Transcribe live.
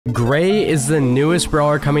Gray is the newest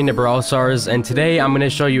brawler coming to Brawl Stars, and today I'm going to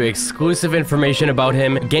show you exclusive information about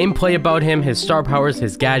him, gameplay about him, his star powers,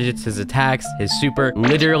 his gadgets, his attacks, his super,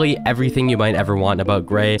 literally everything you might ever want about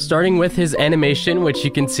Gray. Starting with his animation, which you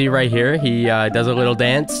can see right here. He does a little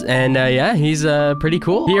dance, and yeah, he's pretty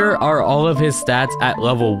cool. Here are all of his stats at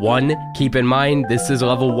level 1. Keep in mind, this is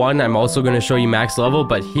level 1. I'm also going to show you max level,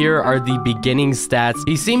 but here are the beginning stats.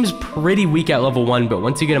 He seems pretty weak at level 1, but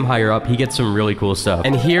once you get him higher up, he gets some really cool stuff.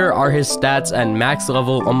 And here are his stats at max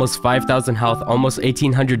level, almost 5,000 health, almost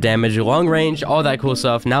 1,800 damage, long range, all that cool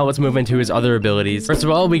stuff. Now let's move into his other abilities. First of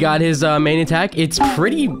all, we got his main attack. It's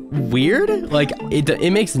pretty weird. Like,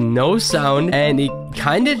 it makes no sound, and it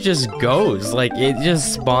kind of just goes. Like, it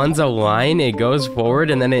just spawns a line, it goes forward,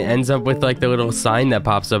 and then it ends up with, like, the little sign that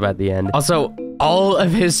pops up at the end. Also, all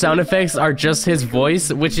of his sound effects are just his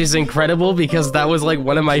voice, which is incredible because that was like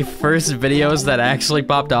one of my first videos that actually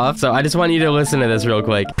popped off. So I just want you to listen to this real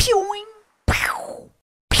quick.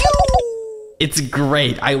 It's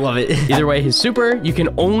great. I love it. Either way, his super, you can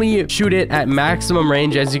only shoot it at maximum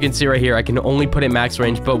range. As you can see right here, I can only put it max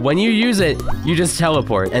range. But when you use it, you just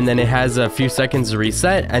teleport. And then it has a few seconds to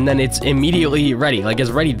reset. And then it's immediately ready. Like,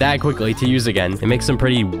 it's ready that quickly to use again. It makes some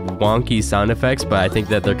pretty wonky sound effects, but I think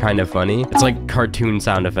that they're kind of funny. It's like cartoon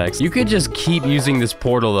sound effects. You could just keep using this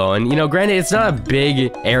portal, though. And, you know, granted, it's not a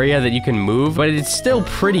big area that you can move, but it's still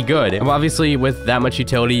pretty good. And obviously, with that much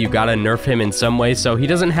utility, you gotta nerf him in some way. So he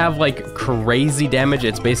doesn't have, like, crazy damage.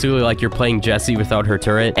 It's basically like you're playing Jessie without her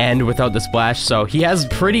turret and without the splash. So he has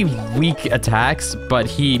pretty weak attacks, but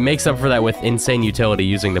he makes up for that with insane utility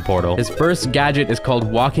using the portal. His first gadget is called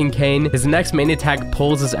Walking Cane. His next main attack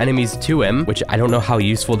pulls his enemies to him, which I don't know how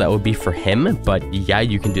useful that would be for him, but yeah,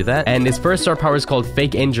 you can do that. And his first star power is called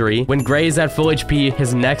Fake Injury. When Gray is at full HP,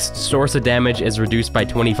 his next source of damage is reduced by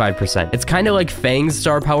 25%. It's kind of like Fang's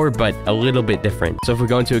star power, but a little bit different. So if we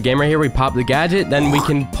go into a game right here, we pop the gadget, then we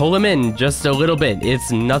can pull him in just a little bit.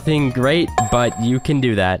 It's nothing great, but you can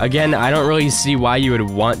do that. Again, I don't really see why you would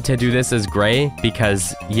want to do this as Gray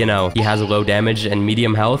because, you know, he has low damage and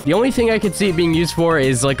medium health. The only thing I could see it being used for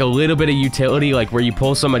is like a little bit of utility, like where you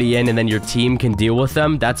pull somebody in and then your team can deal with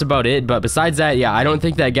them. That's about it. But besides that, yeah, I don't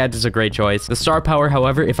think that gadget's a great choice. The star power,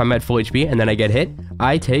 however, if I'm at full HP and then I get hit,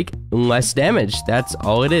 I take less damage. That's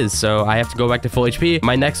all it is. So I have to go back to full HP.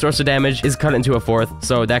 My next source of damage is cut into a fourth.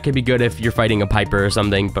 So that could be good if you're fighting a Piper or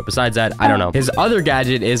something. But besides that, I don't know. His other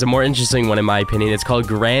gadget is a more interesting one in my opinion. It's called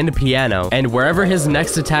Grand Piano. And wherever his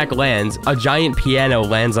next attack lands, a giant piano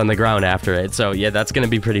lands on the ground after it. So yeah, that's going to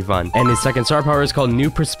be pretty fun. And his second star power is called New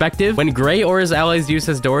Perspective. When Gray or his allies use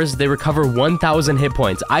his doors, they recover 1,000 hit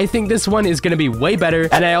points. I think this one is going to be way better.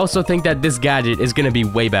 And I also think that this gadget is going to be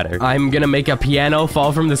way better. I'm going to make a piano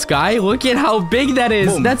fall from the sky. Look at how big that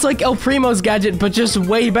is. Boom. That's like El Primo's gadget, but just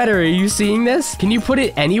way better. Are you seeing this? Can you put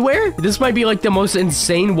it anywhere? This might be like the most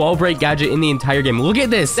insane wall break gadget in the entire game. Look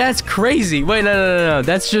at this. That's crazy. Wait, no.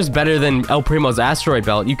 That's just better than El Primo's asteroid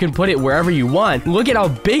belt. You can put it wherever you want. Look at how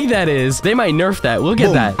big that is. They might nerf that. Look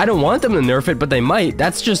at that. I don't want them to nerf it, but they might.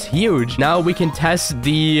 That's just huge. Now we can test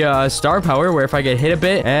the star power where if I get hit a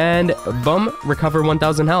bit and boom, recover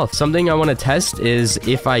 1,000 health. Something I want to test is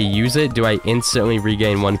if I use it, do I instantly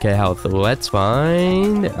regain 1k health? Let's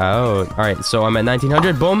find out. All right, so I'm at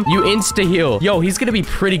 1,900. Boom. You insta heal. Yo, he's going to be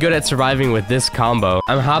pretty good at surviving with this combo.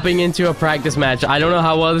 I'm hopping into a practice match. I don't know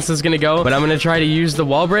how well this is gonna go, but I'm gonna try to use the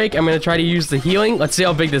wall break. I'm gonna try to use the healing. Let's see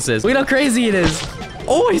how big this is. Look at how crazy it is.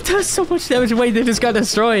 Oh, it does so much damage. Wait, they just got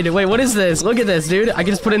destroyed. Wait, what is this? Look at this, dude. I can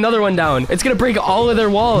just put another one down. It's gonna break all of their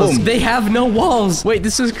walls. Boom. They have no walls. Wait,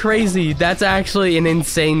 this is crazy. That's actually an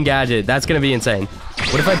insane gadget. That's gonna be insane.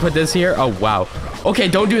 What if I put this here? Oh, wow. Okay,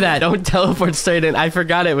 don't do that. Don't teleport straight in. I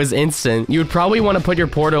forgot it was instant. You would probably want to put your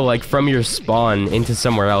portal, like, from your spawn into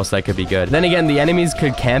somewhere else. That could be good. Then again, the enemies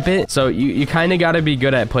could camp it, so you kind of got to be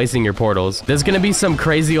good at placing your portals. There's going to be some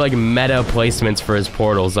crazy, like, meta placements for his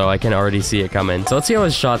portals, though. I can already see it coming. So let's see how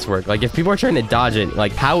his shots work. Like, if people are trying to dodge it,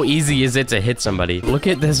 like, how easy is it to hit somebody? Look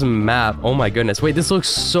at this map. Oh, my goodness. Wait, this looks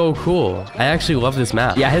so cool. I actually love this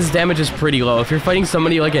map. Yeah, his damage is pretty low. If you're fighting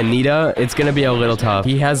somebody like Anita, it's going to be a little tough.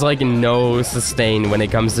 He has, like, no sustain when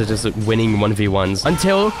it comes to just winning 1v1s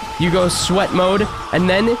until you go sweat mode and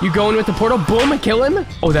then you go in with the portal, boom, kill him.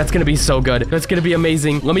 Oh, that's gonna be so good. That's gonna be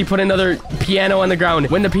amazing. Let me put another piano on the ground.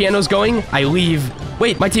 When the piano's going, I leave.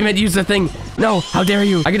 Wait, my teammate used the thing. No, how dare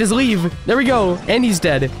you? I can just leave. There we go. And he's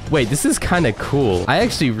dead. Wait, this is kind of cool. I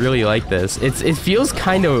actually really like this. It feels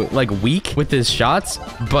kind of like weak with his shots,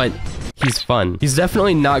 but he's fun. He's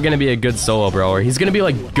definitely not gonna be a good solo brawler. He's gonna be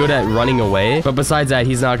like good at running away, but besides that,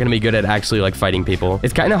 he's not gonna be good at actually like fighting people.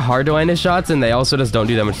 It's kind of hard to land his shots, and they also just don't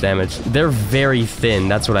do that much damage. They're very thin.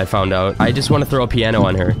 That's what I found out. I just want to throw a piano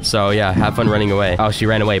on her. So yeah, have fun running away. Oh, she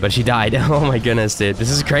ran away, but she died. Oh my goodness, dude. This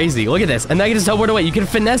is crazy. Look at this. And I can just teleport away. You can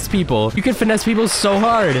finesse people. You can finesse people so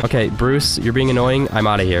hard. Okay, Bruce, you're being annoying. I'm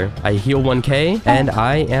out of here. I heal 1k, and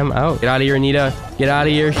I am out. Get out of here, Nita. Get out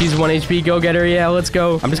of here. She's 1 HP. Go get her. Yeah, let's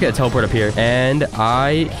go. I'm just gonna teleport up here, and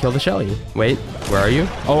I kill the Shelly. Wait, where are you?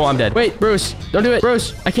 Oh, I'm dead. Wait, Bruce, don't do it.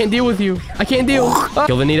 Bruce, I can't deal with you. I can't deal. Ah.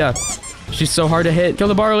 Kill the Nita. She's so hard to hit. Kill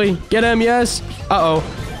the Barley. Get him. Yes. Uh-oh.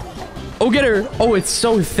 Oh, get her. Oh, it's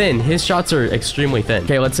so thin. His shots are extremely thin.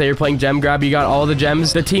 Okay, let's say you're playing gem grab. You got all the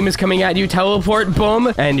gems. The team is coming at you. Teleport.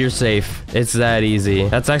 Boom. And you're safe. It's that easy.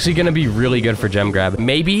 That's actually going to be really good for gem grab.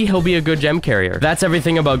 Maybe he'll be a good gem carrier. That's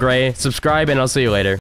everything about Gray. Subscribe, and I'll see you later.